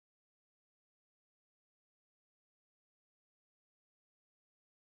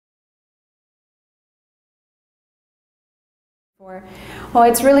Well,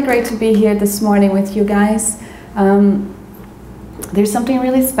 it's really great to be here this morning with you guys. There's something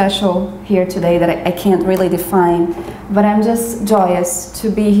really special here today that I can't really define, but I'm just joyous to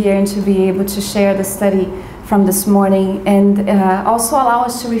be here and to be able to share the study from this morning and also allow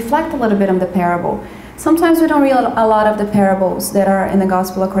us to reflect a little bit on the parable. Sometimes we don't read a lot of the parables that are in the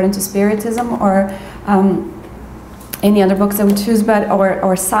Gospel according to Spiritism or any other books that we choose,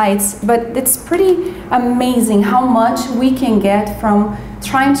 or sites, but it's pretty amazing how much we can get from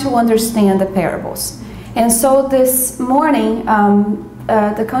trying to understand the parables. And so this morning,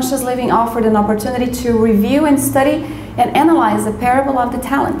 the Conscious Living offered an opportunity to review and study and analyze the parable of the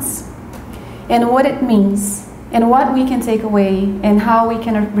talents and what it means and what we can take away and how we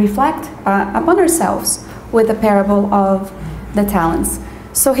can reflect upon ourselves with the parable of the talents.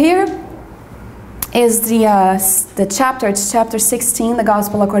 So here is the chapter. It's chapter 16, the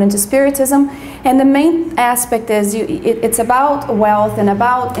Gospel according to Spiritism, and the main aspect is it's about wealth and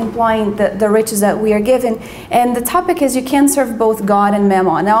about employing the riches that we are given, and the topic is you can serve both God and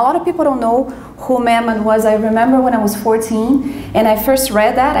Mammon. Now a lot of people don't know who Mammon was. I remember when I was 14 and I first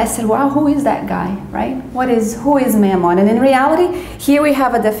read that, I said, wow, who is that guy, right? Who is Mammon? And in reality, here we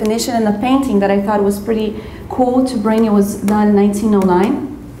have a definition in a painting that I thought was pretty cool to bring. It was done in 1909.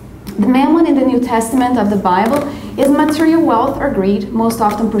 The mammon in the New Testament of the Bible is material wealth or greed, most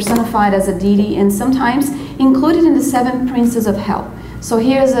often personified as a deity and sometimes included in the 7 princes of hell. So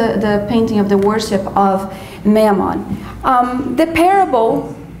here's the painting of the worship of Mammon. The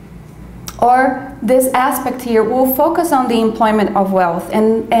parable, or this aspect here, will focus on the employment of wealth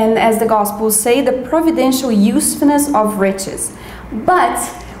and as the Gospels say, the providential usefulness of riches. But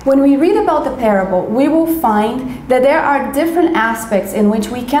when we read about the parable, we will find that there are different aspects in which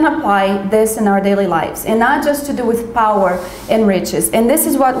we can apply this in our daily lives, and not just to do with power and riches. And this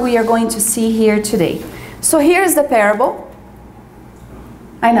is what we are going to see here today. So here's the parable.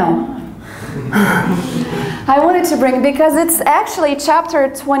 I know. I wanted to bring, because it's actually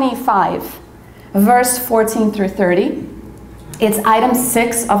chapter 25, verse 14 through 30. It's item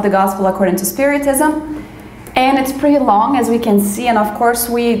 6 of the Gospel according to Spiritism. And it's pretty long, as we can see, and of course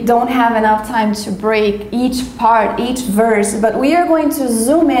we don't have enough time to break each part, each verse, but we are going to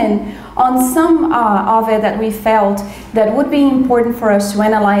zoom in on some of it that we felt that would be important for us to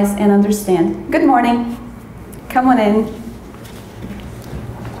analyze and understand. Good morning. Come on in.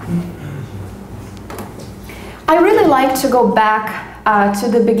 I really like to go back to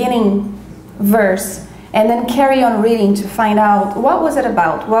the beginning verse and then carry on reading to find out what was it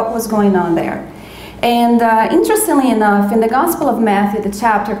about, what was going on there. And interestingly enough, in the Gospel of Matthew, the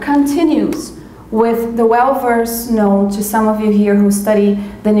chapter continues with the verse known to some of you here who study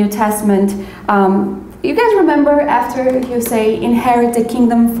the New Testament. You guys remember after you say, inherit the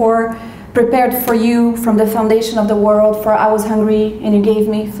kingdom prepared for you from the foundation of the world, for I was hungry and you gave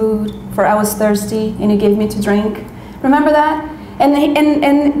me food, for I was thirsty and you gave me to drink. Remember that?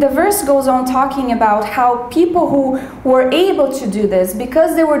 And the verse goes on talking about how people who were able to do this,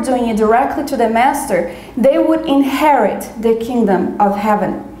 because they were doing it directly to the master, they would inherit the kingdom of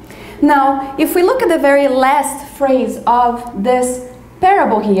heaven. Now, if we look at the very last phrase of this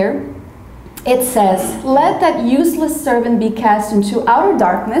parable here, it says, let that useless servant be cast into outer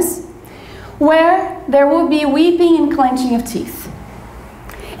darkness, where there will be weeping and clenching of teeth.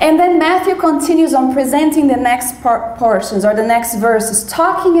 And then Matthew continues on presenting the next portions or the next verses,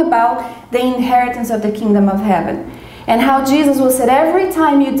 talking about the inheritance of the kingdom of heaven. And how Jesus will say, every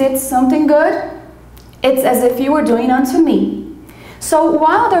time you did something good, it's as if you were doing unto me. So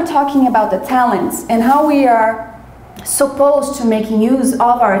while they're talking about the talents and how we are supposed to make use of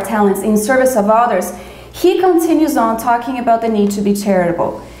our talents in service of others, he continues on talking about the need to be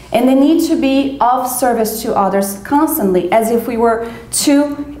charitable. And the need to be of service to others constantly, as if we were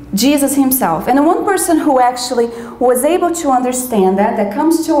to Jesus himself. And one person who actually was able to understand that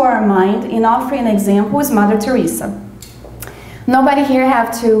comes to our mind in offering an example is Mother Teresa. Nobody here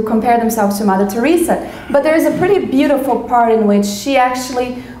have to compare themselves to Mother Teresa, but there is a pretty beautiful part in which she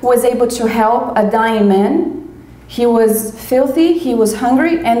actually was able to help a dying man. He was filthy, he was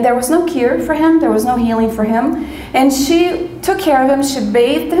hungry, and there was no cure for him, there was no healing for him. And she took care of him, she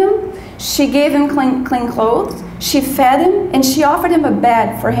bathed him, she gave him clean clothes, she fed him, and she offered him a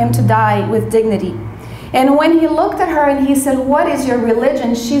bed for him to die with dignity. And when he looked at her and he said, what is your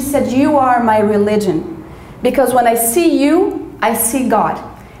religion? She said, you are my religion. Because when I see you, I see God.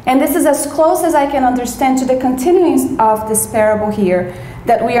 And this is as close as I can understand to the continuing of this parable here,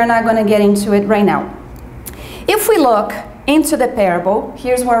 that we are not going to get into it right now. If we look into the parable,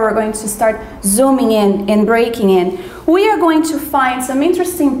 here's where we're going to start zooming in and breaking in, we are going to find some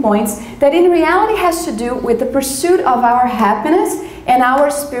interesting points that in reality has to do with the pursuit of our happiness and our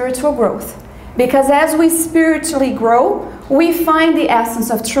spiritual growth. Because as we spiritually grow, we find the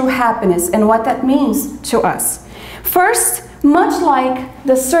essence of true happiness and what that means to us. First, much like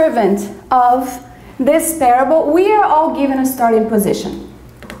the servant of this parable, we are all given a starting position.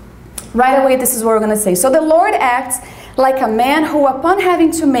 Right away, this is what we're going to say. So the Lord acts like a man who, upon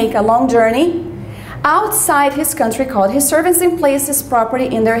having to make a long journey outside his country, called his servants and placed his property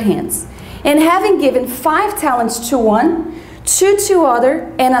in their hands. And having given 5 talents to one, 2 to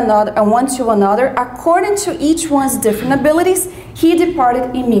other, and 1 to another, according to each one's different abilities, he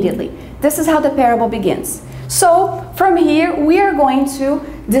departed immediately. This is how the parable begins. So from here, we are going to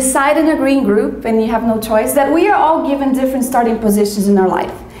decide in a green group, and you have no choice, that we are all given different starting positions in our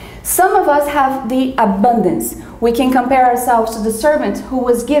life. Some of us have the abundance. We can compare ourselves to the servant who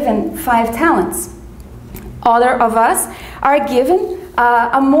was given 5 talents. Other of us are given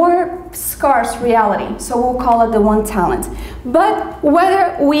a more scarce reality, so we'll call it the 1 talent. But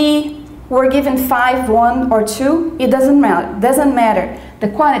whether we were given 5, 1, or 2, it doesn't matter the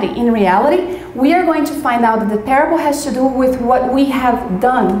quantity. In reality, we are going to find out that the parable has to do with what we have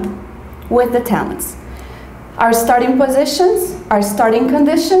done with the talents. Our starting positions, our starting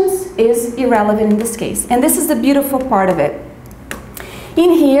conditions is irrelevant in this case. And this is the beautiful part of it.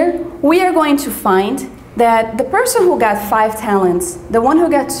 In here, we are going to find that the person who got 5 talents, the one who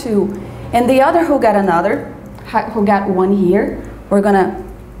got 2, and the other who got another, who got 1 here, we're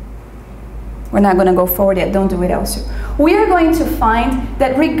not going to go forward yet, don't do it also. We are going to find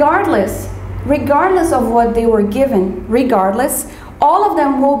that regardless of what they were given, all of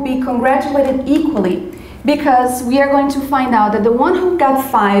them will be congratulated equally, because we are going to find out that the one who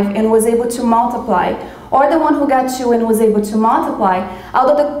got 5 and was able to multiply, or the one who got 2 and was able to multiply,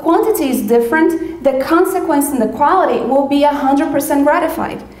 although the quantity is different, the consequence and the quality will be 100%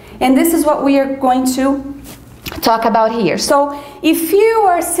 gratified. And this is what we are going to talk about here. So if you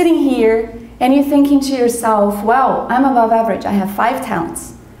are sitting here and you're thinking to yourself, well, I'm above average, I have 5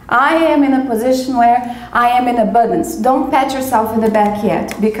 talents. I am in a position where I am in abundance. Don't pat yourself in the back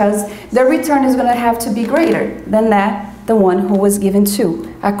yet, because the return is going to have to be greater than the one who was given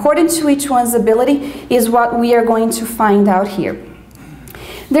 2. According to each one's ability is what we are going to find out here.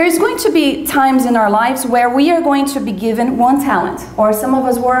 There is going to be times in our lives where we are going to be given 1 talent, or some of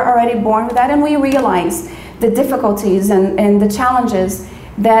us were already born with that, and we realize the difficulties and the challenges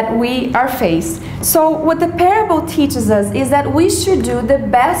that we are faced. So what the parable teaches us is that we should do the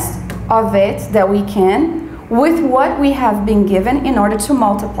best of it that we can with what we have been given in order to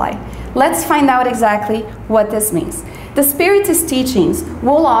multiply. Let's find out exactly what this means. The Spiritist teachings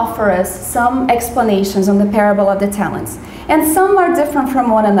will offer us some explanations on the parable of the talents. And some are different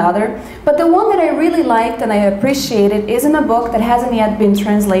from one another, but the one that I really liked and I appreciated is in a book that hasn't yet been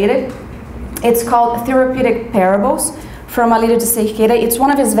translated. It's called Therapeutic Parables from Alírio de Cerqueira. It's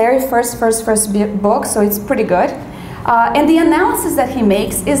one of his very first books, so it's pretty good. And the analysis that he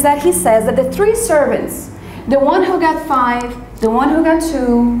makes is that he says that the 3 servants, the one who got 5, the one who got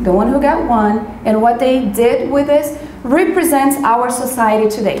 2, the one who got 1, and what they did with this represents our society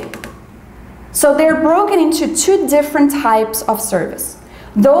today. So they're broken into 2 different types of service.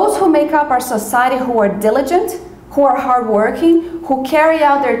 Those who make up our society, who are diligent, who are hardworking, who carry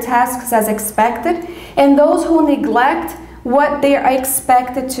out their tasks as expected, and those who neglect what they are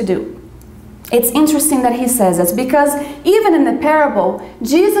expected to do. It's interesting that he says this, because even in the parable,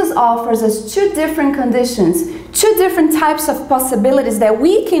 Jesus offers us 2 different conditions, 2 different types of possibilities that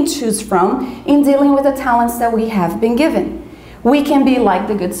we can choose from in dealing with the talents that we have been given. We can be like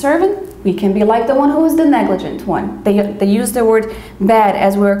the good servant, we can be like the one who is the negligent one. They use the word bad,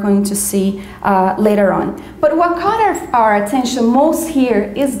 as we're going to see later on. But what caught our attention most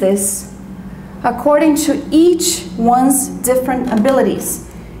here is this: according to each one's different abilities.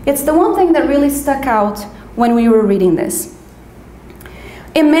 It's the one thing that really stuck out when we were reading this.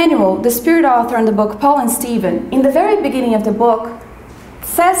 Emmanuel, the spirit author in the book Paul and Stephen, in the very beginning of the book,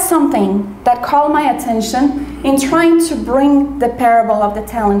 says something that caught my attention in trying to bring the parable of the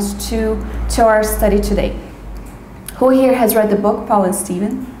talents to our study today. Who here has read the book Paul and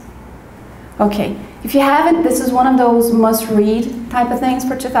Stephen? Okay, if you haven't, this is one of those must-read type of things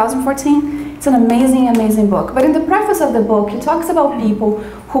for 2014. It's an amazing, amazing book. But in the preface of the book, he talks about people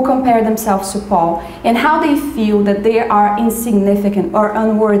who compare themselves to Paul and how they feel that they are insignificant or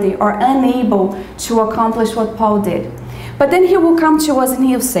unworthy or unable to accomplish what Paul did. But then he will come to us and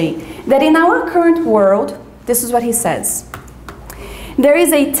he'll say that in our current world, this is what he says: there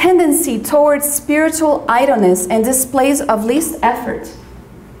is a tendency towards spiritual idleness and displays of least effort.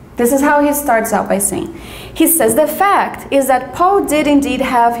 This is how he starts out by saying. He says, the fact is that Paul did indeed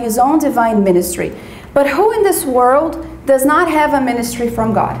have his own divine ministry, but who in this world does not have a ministry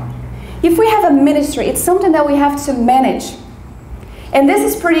from God? If we have a ministry, it's something that we have to manage. And this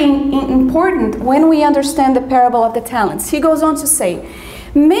is pretty important when we understand the parable of the talents. He goes on to say,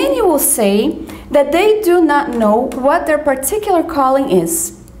 many will say that they do not know what their particular calling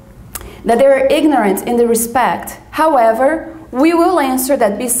is, that they are ignorant in the respect. However, we will answer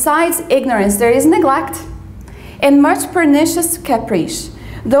that besides ignorance there is neglect and much pernicious caprice.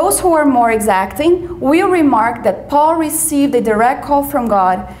 Those who are more exacting will remark that Paul received a direct call from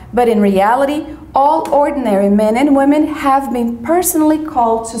God, but in reality, all ordinary men and women have been personally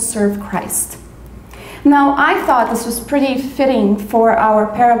called to serve Christ. Now, I thought this was pretty fitting for our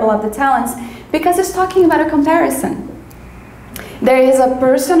parable of the talents because it's talking about a comparison. There is a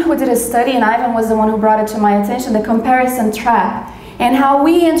person who did a study, and Ivan was the one who brought it to my attention, the comparison trap, and how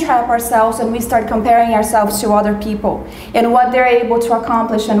we entrap ourselves and we start comparing ourselves to other people and what they're able to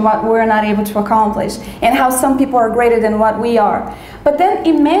accomplish and what we're not able to accomplish, and how some people are greater than what we are. But then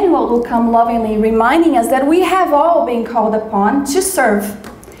Emmanuel will come lovingly reminding us that we have all been called upon to serve.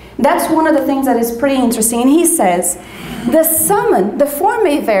 That's one of the things that is pretty interesting. And he says, the form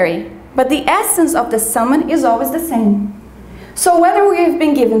may vary, but the essence of the summon is always the same. So whether we have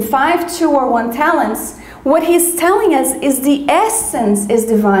been given 5, 2, or 1 talents, what he's telling us is the essence is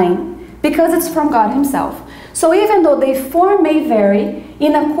divine because it's from God himself. So even though the form may vary,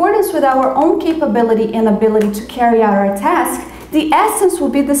 in accordance with our own capability and ability to carry out our task, the essence will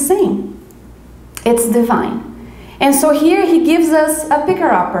be the same. It's divine. And so here he gives us a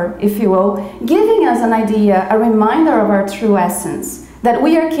picker-upper, if you will, giving us an idea, a reminder of our true essence, that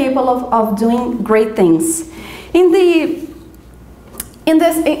we are capable of doing great things. In the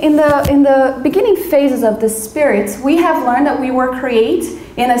beginning phases of the Spirit, we have learned that we were created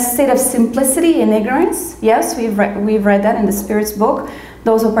in a state of simplicity and ignorance. Yes, we've read that in the Spirit's book.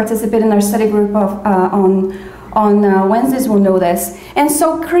 Those who participate in our study group on Wednesdays will know this. And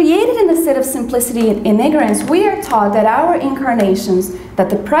so, created in a state of simplicity and ignorance, we are taught that our incarnations, that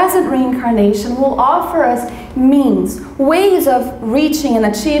the present reincarnation will offer us means, ways of reaching and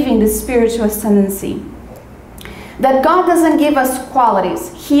achieving this spiritual ascendancy. That God doesn't give us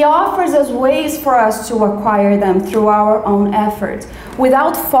qualities. He offers us ways for us to acquire them through our own effort,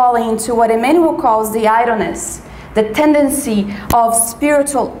 without falling into what Emmanuel calls the idleness, the tendency of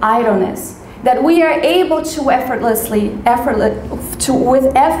spiritual idleness, that we are able to with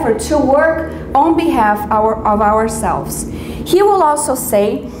effort to work on behalf of ourselves. He will also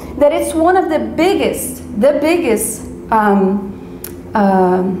say that it's one of the biggest,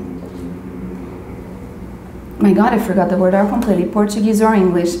 my God, I forgot the word completely, Portuguese or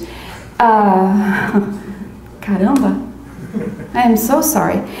English. Caramba. I am so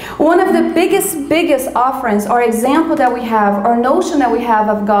sorry. One of the biggest offerings or example that we have, or notion that we have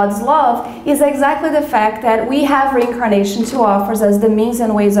of God's love, is exactly the fact that we have reincarnation to offer as the means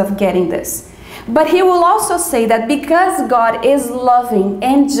and ways of getting this. But he will also say that because God is loving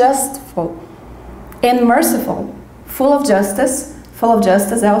and justful and merciful, full of justice,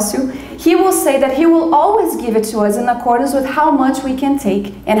 Elcio, he will say that he will always give it to us in accordance with how much we can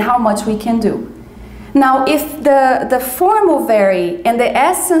take and how much we can do. Now, if the form will vary and the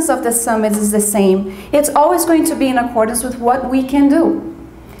essence of the summit is the same, it's always going to be in accordance with what we can do.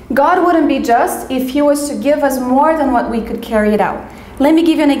 God wouldn't be just if he was to give us more than what we could carry it out. Let me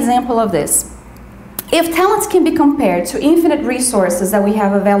give you an example of this. If talents can be compared to infinite resources that we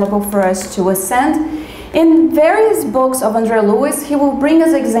have available for us to ascend, in various books of Andreia Lewis, he will bring us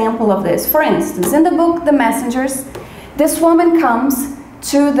an example of this. For instance, in the book The Messengers, this woman comes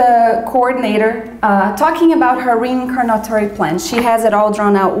to the coordinator talking about her reincarnatory plan. She has it all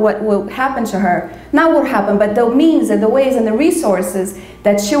drawn out, what will happen to her. Not what will happen, but the means and the ways and the resources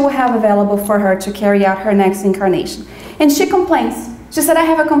that she will have available for her to carry out her next incarnation. And she complains. She said, I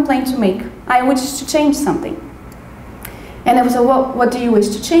have a complaint to make. I wish to change something. And I was like, well, what do you wish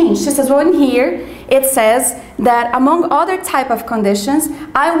to change? She says, well, in here it says that among other type of conditions,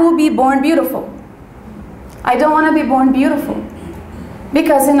 I will be born beautiful. I don't want to be born beautiful.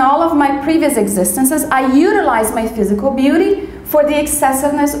 Because in all of my previous existences, I utilized my physical beauty for the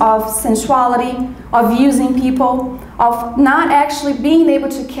excessiveness of sensuality, of using people, of not actually being able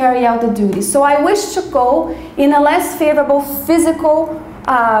to carry out the duties. So I wish to go in a less favorable physical,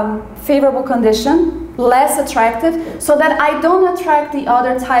 favorable condition, less attractive, so that I don't attract the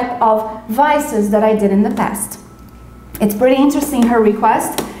other type of vices that I did in the past. It's pretty interesting, her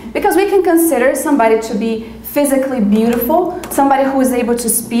request, because we can consider somebody to be physically beautiful, somebody who is able to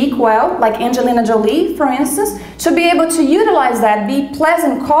speak well, like Angelina Jolie, for instance, should be able to utilize that, be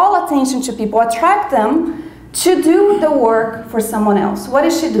pleasant, call attention to people, attract them to do the work for someone else. What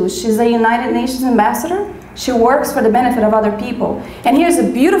does she do? She's a United Nations ambassador. She works for the benefit of other people. And here's a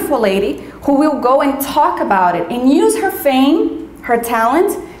beautiful lady who will go and talk about it and use her fame, her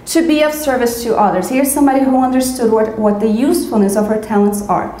talent, to be of service to others. Here's somebody who understood what the usefulness of her talents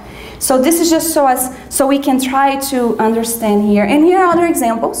are. So this is just so we can try to understand here. And here are other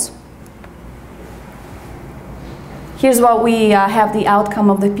examples. Here's what we have the outcome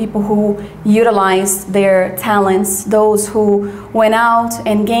of the people who utilized their talents, those who went out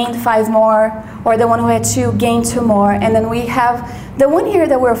and gained 5 more, or the one who had 2 gained 2 more. And then we have the one here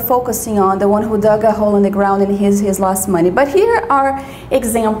that we're focusing on, the one who dug a hole in the ground and his lost money. But here are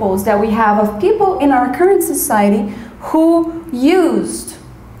examples that we have of people in our current society who used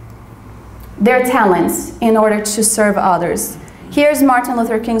their talents in order to serve others. Here's Martin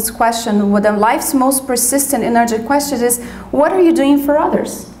Luther King's question. One of life's most persistent, energetic questions is, what are you doing for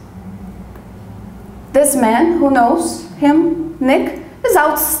others? This man, who knows him, Nick, is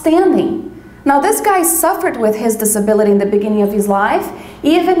outstanding. Now this guy suffered with his disability in the beginning of his life,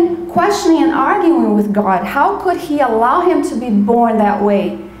 even questioning and arguing with God. How could he allow him to be born that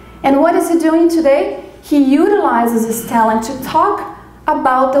way? And what is he doing today? He utilizes his talent to talk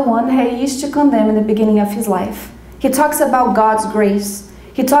about the one that he used to condemn in the beginning of his life. He talks about God's grace.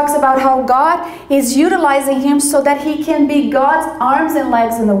 He talks about how God is utilizing him so that he can be God's arms and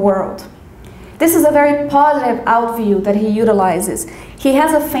legs in the world. This is a very positive outview that he utilizes. He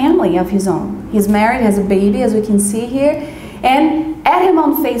has a family of his own. He's married, has a baby, as we can see here. And add him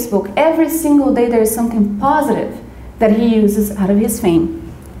on Facebook. Every single day there is something positive that he uses out of his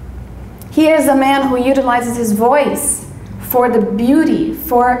fame. He is a man who utilizes his voice for the beauty,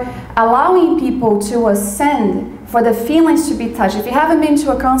 for allowing people to ascend, for the feelings to be touched. If you haven't been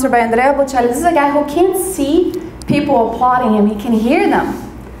to a concert by Andreia, this is a guy who can't see people applauding him. He can hear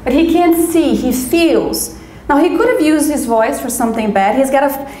them, but he can't see, he feels. Now he could have used his voice for something bad. He's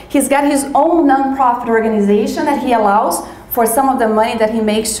got his own non-profit organization that he allows for some of the money that he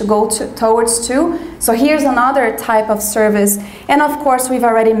makes to go towards too. So here's another type of service. And of course, we've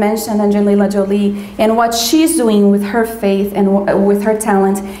already mentioned Angelina Jolie and what she's doing with her faith and with her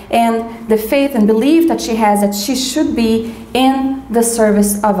talent and the faith and belief that she has that she should be in the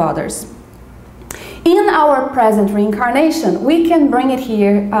service of others. In our present reincarnation, we can bring it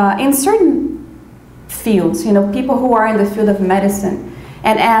here in certain fields, people who are in the field of medicine,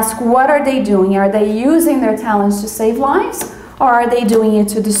 and ask, what are they doing? Are they using their talents to save lives? Or are they doing it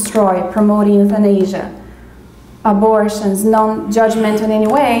to destroy, promoting euthanasia, abortions, non-judgment in any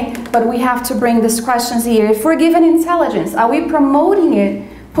way? But we have to bring these questions here. If we're given intelligence, are we promoting it,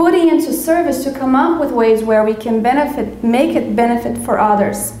 putting it into service to come up with ways where we can benefit, make it benefit for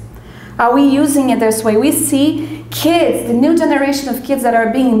others? Are we using it this way? We see kids, the new generation of kids that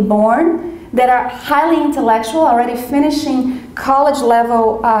are being born, that are highly intellectual, already finishing college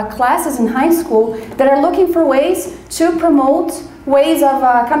level classes in high school, that are looking for ways to promote ways of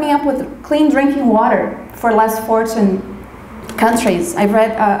coming up with clean drinking water for less fortunate countries. I've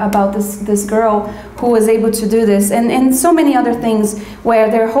read about this girl who was able to do this, and so many other things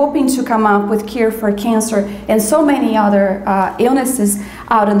where they're hoping to come up with cure for cancer and so many other illnesses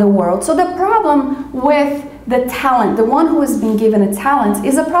out in the world. So the problem with the talent, the one who has been given a talent,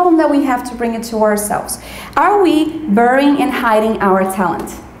 is a problem that we have to bring it to ourselves. Are we burying and hiding our talent?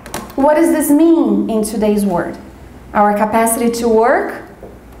 What does this mean in today's world? Our capacity to work,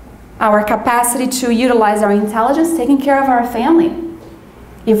 our capacity to utilize our intelligence, taking care of our family.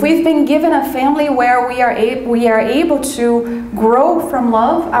 If we've been given a family where we are able to grow from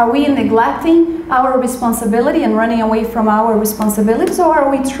love, are we neglecting our responsibility and running away from our responsibilities, or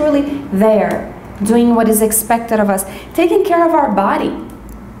are we truly there, doing what is expected of us, taking care of our body?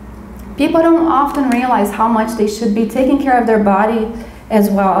 People don't often realize how much they should be taking care of their body as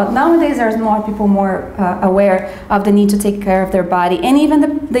well. Nowadays, there's more people more aware of the need to take care of their body, and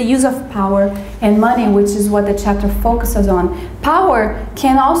even the use of power and money, which is what the chapter focuses on. Power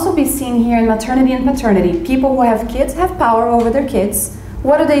can also be seen here in maternity and paternity. People who have kids have power over their kids.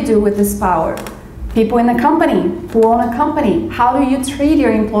 What do they do with this power? People in the company, who own a company, how do you treat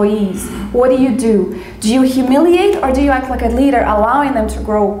your employees? What do you do? Do you humiliate, or do you act like a leader, allowing them to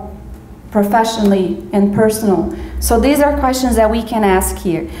grow professionally and personal? So these are questions that we can ask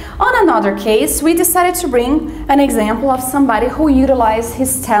here. On another case, we decided to bring an example of somebody who utilized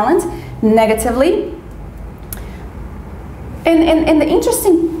his talent negatively. And the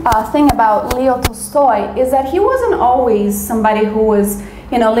interesting thing about Leo Tolstoy is that he wasn't always somebody who was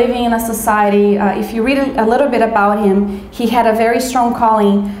living in a society. If you read a little bit about him, he had a very strong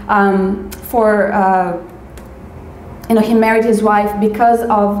calling he married his wife because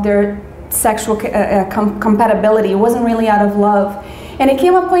of their sexual compatibility. It wasn't really out of love. And it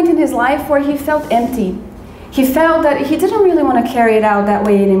came a point in his life where he felt empty. He felt that he didn't really want to carry it out that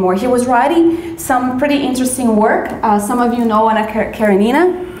way anymore. He was writing some pretty interesting work. Some of you know Anna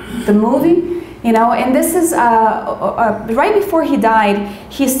Karenina, the movie, and this is right before he died.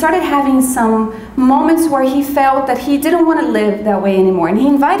 He started having some moments where he felt that he didn't want to live that way anymore. And he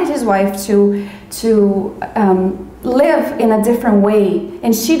invited his wife to live in a different way.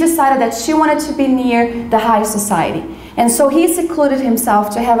 And she decided that she wanted to be near the high society. And so he secluded himself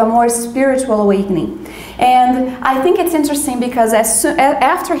to have a more spiritual awakening. And I think it's interesting because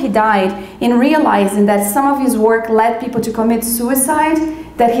after he died, in realizing that some of his work led people to commit suicide,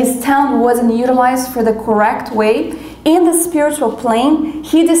 that his talent wasn't utilized for the correct way, in the spiritual plane,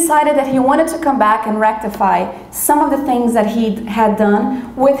 he decided that he wanted to come back and rectify some of the things that he had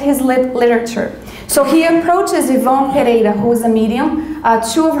done with his literature. So he approaches Yvonne Pereira, who is a medium.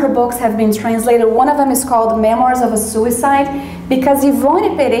 2 of her books have been translated. One of them is called Memoirs of a Suicide, because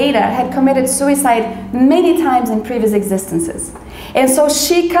Yvonne Pereira had committed suicide many times in previous existences. And so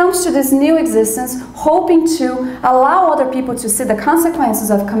she comes to this new existence hoping to allow other people to see the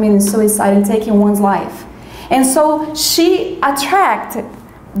consequences of committing suicide and taking one's life. And so she attracted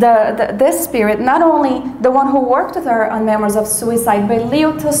this spirit, not only the one who worked with her on Memoirs of Suicide, but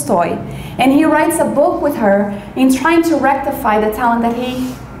Leo Tolstoy. And he writes a book with her in trying to rectify the talent that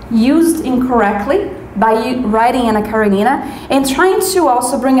he used incorrectly by writing Anna Karenina, and trying to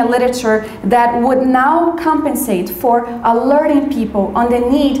also bring a literature that would now compensate for alerting people on the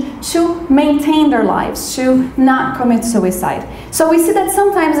need to maintain their lives, to not commit suicide. So we see that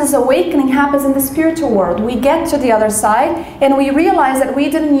sometimes this awakening happens in the spiritual world. We get to the other side and we realize that we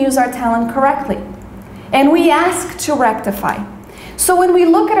didn't use our talent correctly. And we ask to rectify. So when we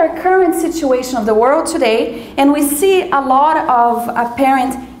look at our current situation of the world today and we see a lot of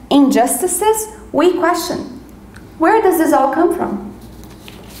apparent injustices, we question, where does this all come from?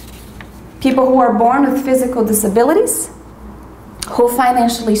 People who are born with physical disabilities, who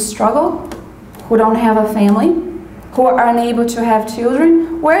financially struggle, who don't have a family, who are unable to have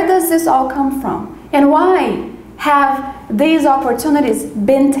children, where does this all come from? And why have these opportunities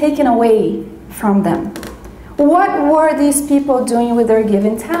been taken away from them? What were these people doing with their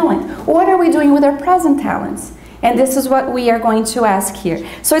given talent? What are we doing with our present talents? And this is what we are going to ask here.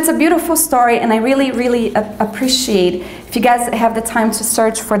 So it's a beautiful story, and I really, really appreciate, if you guys have the time to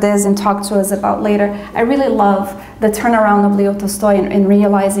search for this and talk to us about later, I really love the turnaround of Leo Tolstoy and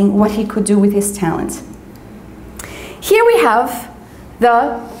realizing what he could do with his talent. Here we have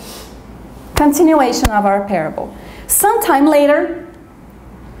the continuation of our parable. Sometime later,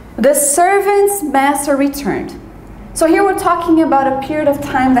 the servant's master returned. So here we're talking about a period of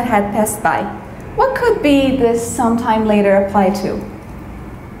time that had passed by. What could be this sometime later apply to?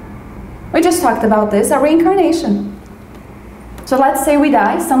 We just talked about this, a reincarnation. So let's say we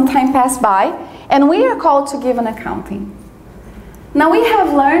die, some time passed by, and we are called to give an accounting. Now we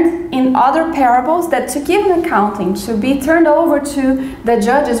have learned in other parables that to give an accounting, to be turned over to the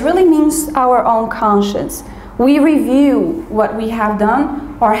judges, really means our own conscience. We review what we have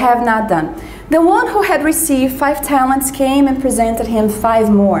done or have not done. The one who had received 5 talents came and presented him 5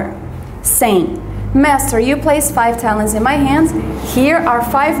 more, saying, Master, you placed 5 talents in my hands. Here are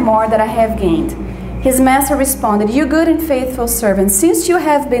 5 more that I have gained. His master responded, You good and faithful servant, since you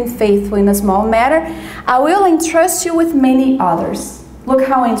have been faithful in a small matter, I will entrust you with many others. Look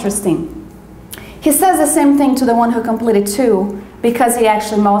how interesting. He says the same thing to the one who completed 2, because he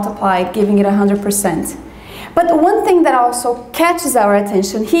actually multiplied, giving it 100%. But the one thing that also catches our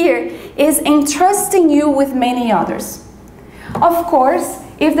attention here is entrusting you with many others. Of course,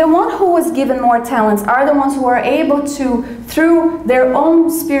 if the one who was given more talents are the ones who are able to, through their own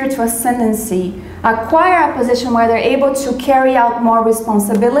spiritual ascendancy, acquire a position where they're able to carry out more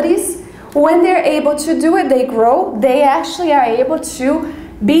responsibilities, when they're able to do it, they grow, they actually are able to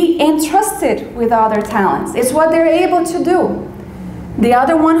be entrusted with other talents. It's what they're able to do. The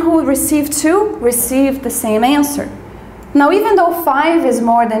other one who received 2 received the same answer. Now, even though 5 is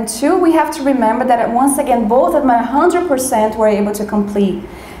more than 2, we have to remember that once again, both of them 100% were able to complete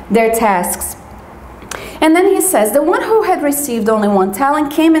their tasks. And then he says, the one who had received only 1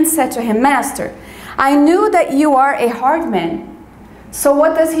 talent came and said to him, Master, I knew that you are a hard man. So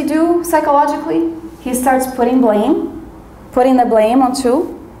what does he do psychologically? He starts putting the blame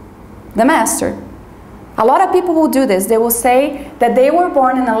onto the master. A lot of people will do this. They will say that they were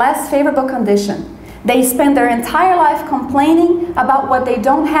born in a less favorable condition, They spend their entire life complaining about what they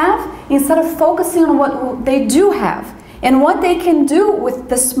don't have instead of focusing on what they do have and what they can do with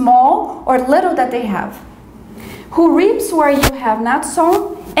the small or little that they have. Who reaps where you have not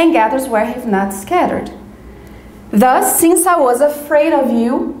sown and gathers where you have not scattered. Thus, since I was afraid of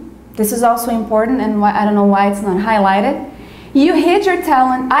you, this is also important, and I don't know why it's not highlighted, you hid your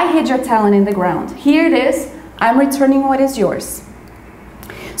talent, I hid your talent in the ground. Here it is, I'm returning what is yours.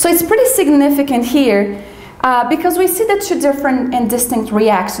 So it's pretty significant here because we see the two different and distinct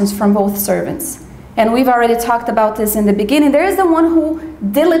reactions from both servants. And we've already talked about this in the beginning. There is the one who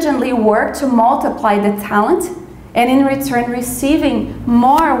diligently worked to multiply the talent and in return receiving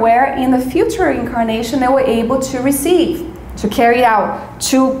more, where in the future incarnation they were able to receive, to carry out,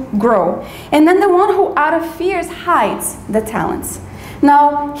 to grow. And then the one who out of fears hides the talents.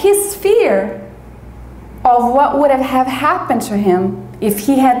 Now his fear of what would have happened to him if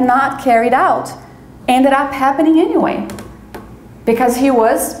he had not carried out ended up happening anyway, because he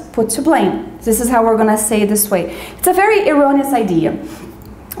was put to blame. This is how we're going to say it this way. It's a very erroneous idea.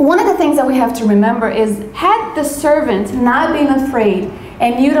 One of the things that we have to remember is, had the servant not been afraid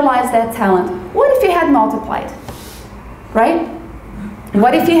and utilized that talent, what if he had multiplied? Right?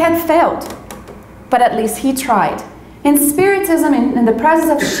 What if he had failed? But at least he tried. In Spiritism, in the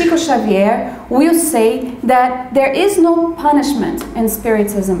presence of Chico Xavier, we'll say that there is no punishment in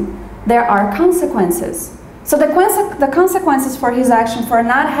Spiritism. There are consequences. So the consequences for his action for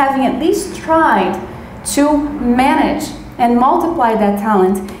not having at least tried to manage and multiply that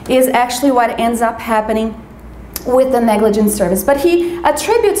talent is actually what ends up happening with the negligent service. But he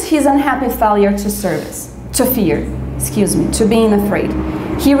attributes his unhappy failure to service, to fear, to being afraid.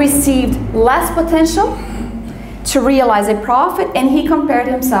 He received less potential to realize a profit, and he compared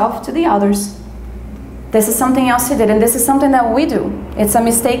himself to the others. This is something else he did, and this is something that we do. It's a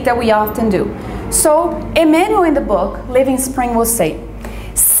mistake that we often do. So Emmanuel in the book, Living Spring, will say,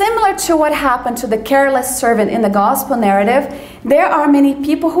 similar to what happened to the careless servant in the gospel narrative, there are many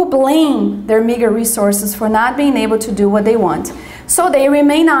people who blame their meager resources for not being able to do what they want. So they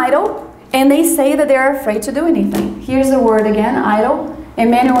remain idle, and they say that they're afraid to do anything. Here's the word again, idle.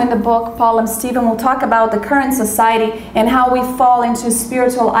 Emmanuel in the book, Paul and Stephen will talk about the current society and how we fall into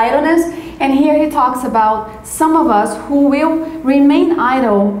spiritual idleness. And here he talks about some of us who will remain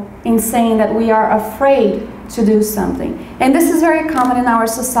idle in saying that we are afraid to do something. And this is very common in our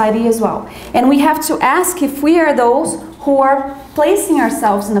society as well. And we have to ask if we are those who are placing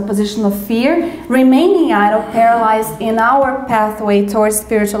ourselves in a position of fear, remaining idle, paralyzed in our pathway towards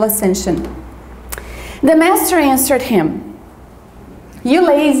spiritual ascension. The master answered him, you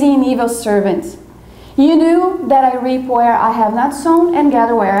lazy and evil servant, you knew that I reap where I have not sown and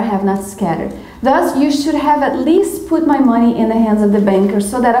gather where I have not scattered. Thus you should have at least put my money in the hands of the banker,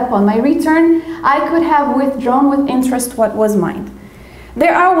 so that upon my return I could have withdrawn with interest what was mine.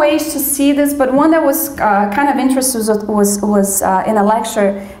 There are ways to see this, but one that was kind of interesting was in a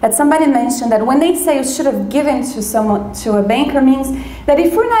lecture that somebody mentioned that when they say you should have given to someone, to a banker, means that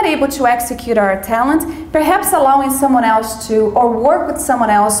if we're not able to execute our talent, perhaps allowing someone else to, or work with someone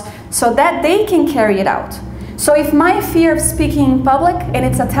else so that they can carry it out. So if my fear of speaking in public, and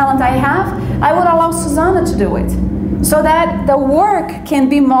it's a talent I have, I would allow Susanna to do it, so that the work can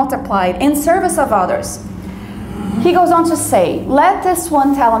be multiplied in service of others. He goes on to say, let this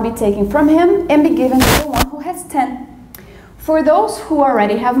one talent be taken from him and be given to the one who has 10. For those who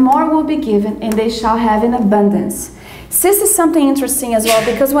already have more will be given, and they shall have in abundance. This is something interesting as well,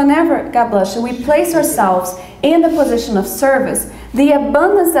 because whenever, God bless you, we place ourselves in the position of service, the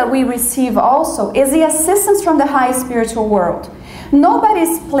abundance that we receive also is the assistance from the high spiritual world. Nobody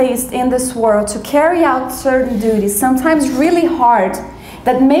is placed in this world to carry out certain duties, sometimes really hard,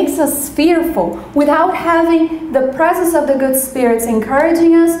 that makes us fearful, without having the presence of the good spirits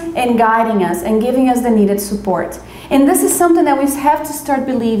encouraging us and guiding us and giving us the needed support. And this is something that we have to start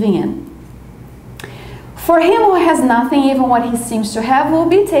believing in. For him who has nothing, even what he seems to have will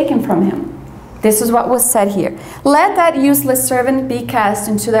be taken from him. This is what was said here. Let that useless servant be cast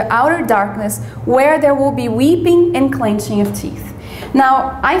into the outer darkness, where there will be weeping and clenching of teeth.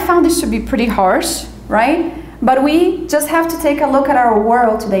 Now, I found this to be pretty harsh, right? But we just have to take a look at our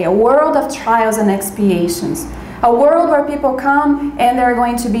world today, a world of trials and expiations. A world where people come and they're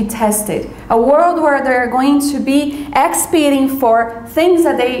going to be tested. A world where they're going to be expiating for things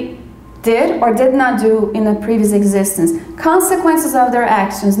that they did or did not do in a previous existence. Consequences of their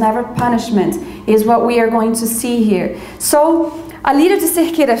actions, never punishment, is what we are going to see here. So, Alírio de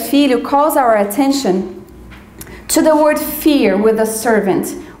Cerqueira Filho calls our attention to the word fear with the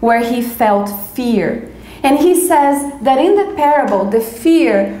servant, where he felt fear. And he says that in the parable, the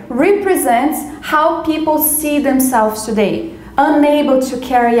fear represents how people see themselves today, unable to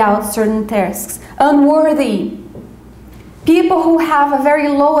carry out certain tasks, unworthy. People who have a very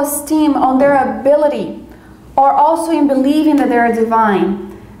low esteem on their ability, or also in believing that they are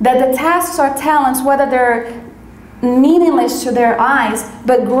divine, that the tasks or talents, whether they're meaningless to their eyes,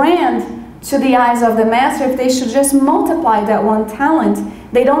 but grand to the eyes of the master, if they should just multiply that one talent,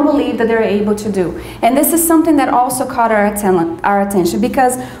 they don't believe that they're able to do. And this is something that also caught our attention,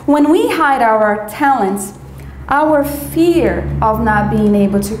 because when we hide our talents, our fear of not being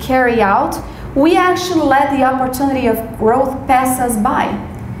able to carry out, we actually let the opportunity of growth pass us by.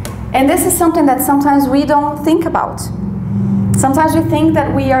 And this is something that sometimes we don't think about. Sometimes we think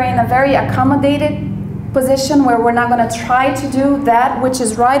that we are in a very accommodated position where we're not going to try to do that which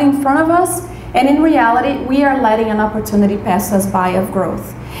is right in front of us, and in reality we are letting an opportunity pass us by of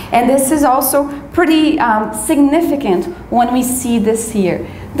growth. And this is also pretty significant when we see this here.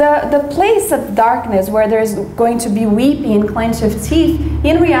 The place of darkness where there's going to be weeping and clenched teeth,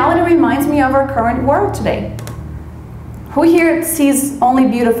 in reality reminds me of our current world today. Who here sees only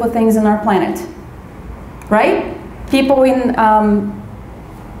beautiful things in our planet? Right? People in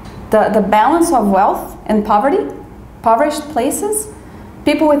the balance of wealth and poverty, impoverished places,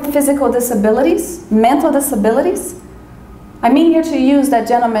 people with physical disabilities, mental disabilities. I mean here to use that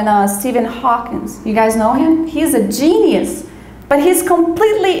gentleman, Stephen Hawking. You guys know him? He's a genius, but he's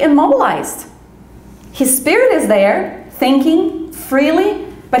completely immobilized. His spirit is there, thinking freely,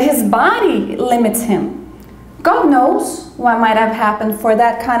 but his body limits him. God knows what might have happened for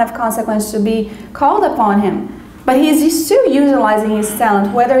that kind of consequence to be called upon him. But he's still utilizing his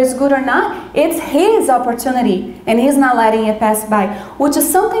talent, whether it's good or not. It's his opportunity, and he's not letting it pass by, which is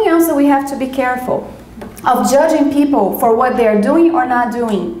something else that we have to be careful of, judging people for what they're doing or not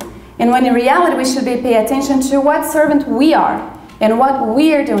doing. And when in reality, we should be paying attention to what servant we are and what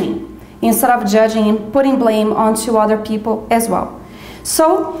we are doing, instead of judging and putting blame onto other people as well.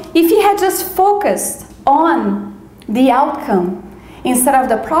 So if he had just focused on the outcome instead of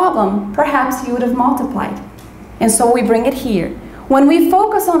the problem, perhaps he would have multiplied. And so we bring it here. When we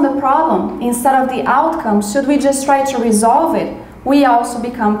focus on the problem instead of the outcome, should we just try to resolve it, we also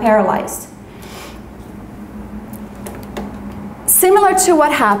become paralyzed. Similar to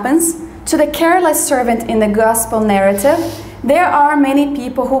what happens to the careless servant in the gospel narrative, there are many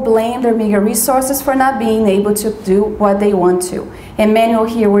people who blame their meager resources for not being able to do what they want to. Emmanuel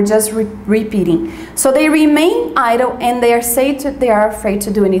here, we're just repeating. So they remain idle, and they are afraid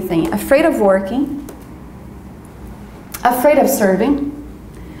to do anything, afraid of working, afraid of serving,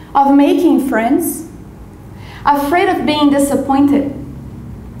 of making friends, afraid of being disappointed.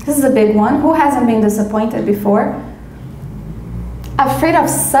 This is a big one. Who hasn't been disappointed before? Afraid of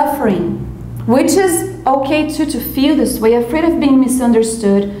suffering, which is okay too, to feel this way, afraid of being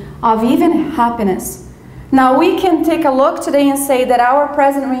misunderstood, of even happiness. Now we can take a look today and say that our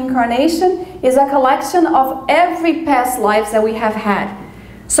present reincarnation is a collection of every past lives that we have had.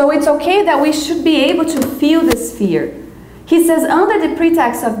 So it's okay that we should be able to feel this fear. He says, under the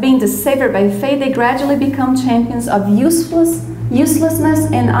pretext of being deceived by faith, they gradually become champions of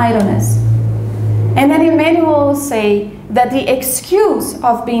uselessness and idleness. And then Emmanuel will say that the excuse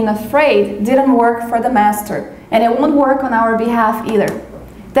of being afraid didn't work for the master, and it won't work on our behalf either.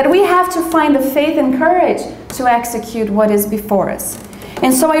 That we have to find the faith and courage to execute what is before us.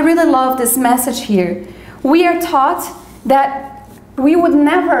 And so I really love this message here. We are taught that we would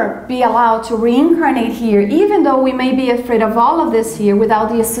never be allowed to reincarnate here, even though we may be afraid of all of this here, without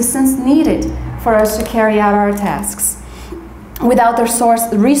the assistance needed for us to carry out our tasks, without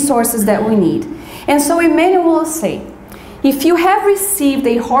the resources that we need. And so Emmanuel will say, if you have received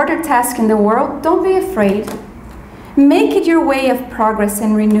a harder task in the world, don't be afraid. Make it your way of progress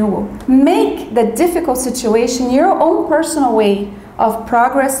and renewal. Make the difficult situation your own personal way of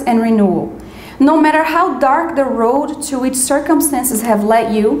progress and renewal. No matter how dark the road to which circumstances have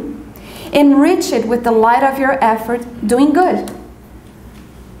led you, enrich it with the light of your effort doing good.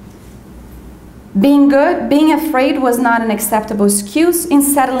 Being good, being afraid was not an acceptable excuse in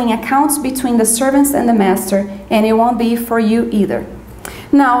settling accounts between the servants and the master, and it won't be for you either.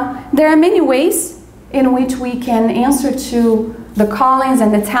 Now, there are many ways in which we can answer to the callings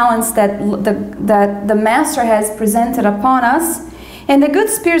and the talents that the master has presented upon us. And the good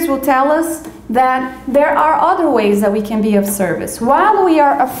spirits will tell us that there are other ways that we can be of service. While we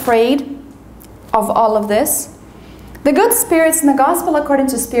are afraid of all of this, the good spirits in the gospel according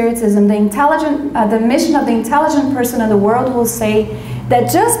to Spiritism, the mission of the intelligent person in the world will say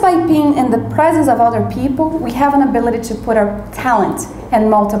that just by being in the presence of other people, we have an ability to put our talent and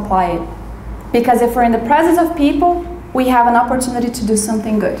multiply it. Because if we're in the presence of people, we have an opportunity to do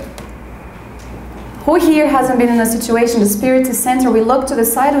something good. Who here hasn't been in a situation, the Spirit is center, we look to the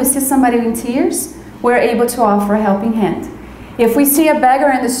side, we see somebody in tears, we're able to offer a helping hand. If we see a beggar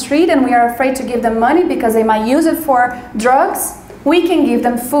in the street and we are afraid to give them money because they might use it for drugs, we can give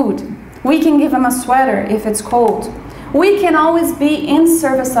them food. We can give them a sweater if it's cold. We can always be in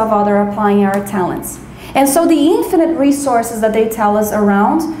service of others, applying our talents. And so the infinite resources that they tell us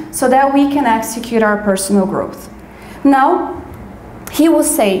around so that we can execute our personal growth. Now, he will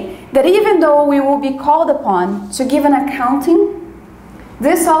say that even though we will be called upon to give an accounting,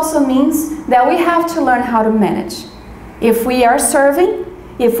 this also means that we have to learn how to manage. If we are serving,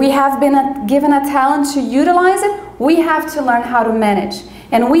 if we have been given a talent to utilize it, we have to learn how to manage.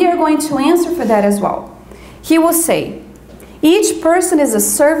 And we are going to answer for that as well. He will say, each person is a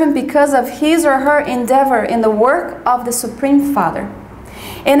servant because of his or her endeavor in the work of the Supreme Father.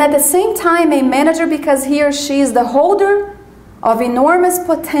 And at the same time, a manager because he or she is the holder of enormous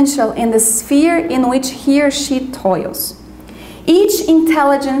potential in the sphere in which he or she toils. Each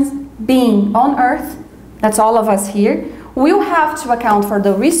intelligent being on earth, that's all of us here, will have to account for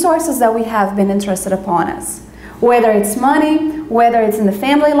the resources that we have been entrusted upon us. Whether it's money, whether it's in the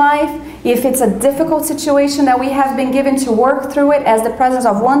family life, if it's a difficult situation that we have been given to work through it as the presence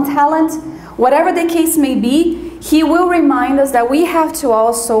of one talent, whatever the case may be, he will remind us that we have to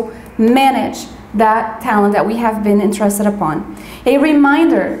also manage that talent that we have been entrusted upon. A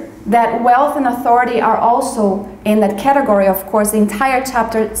reminder that wealth and authority are also in that category. Of course, the entire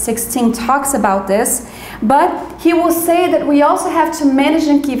chapter 16 talks about this, but he will say that we also have to manage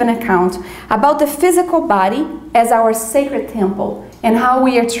and give an account about the physical body as our sacred temple and how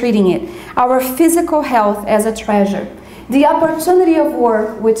we are treating it, our physical health as a treasure, the opportunity of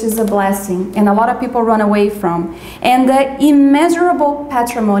work, which is a blessing and a lot of people run away from, and the immeasurable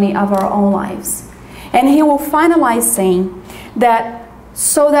patrimony of our own lives. And he will finalize saying that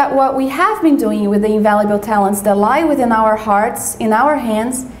so that what we have been doing with the invaluable talents that lie within our hearts, in our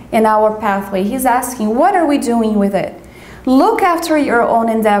hands, in our pathway, he's asking, what are we doing with it? Look after your own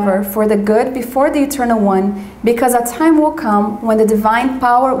endeavor for the good before the Eternal One, because a time will come when the divine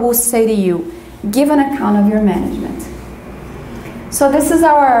power will say to you, give an account of your management. So this is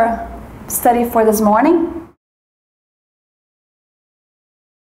our study for this morning.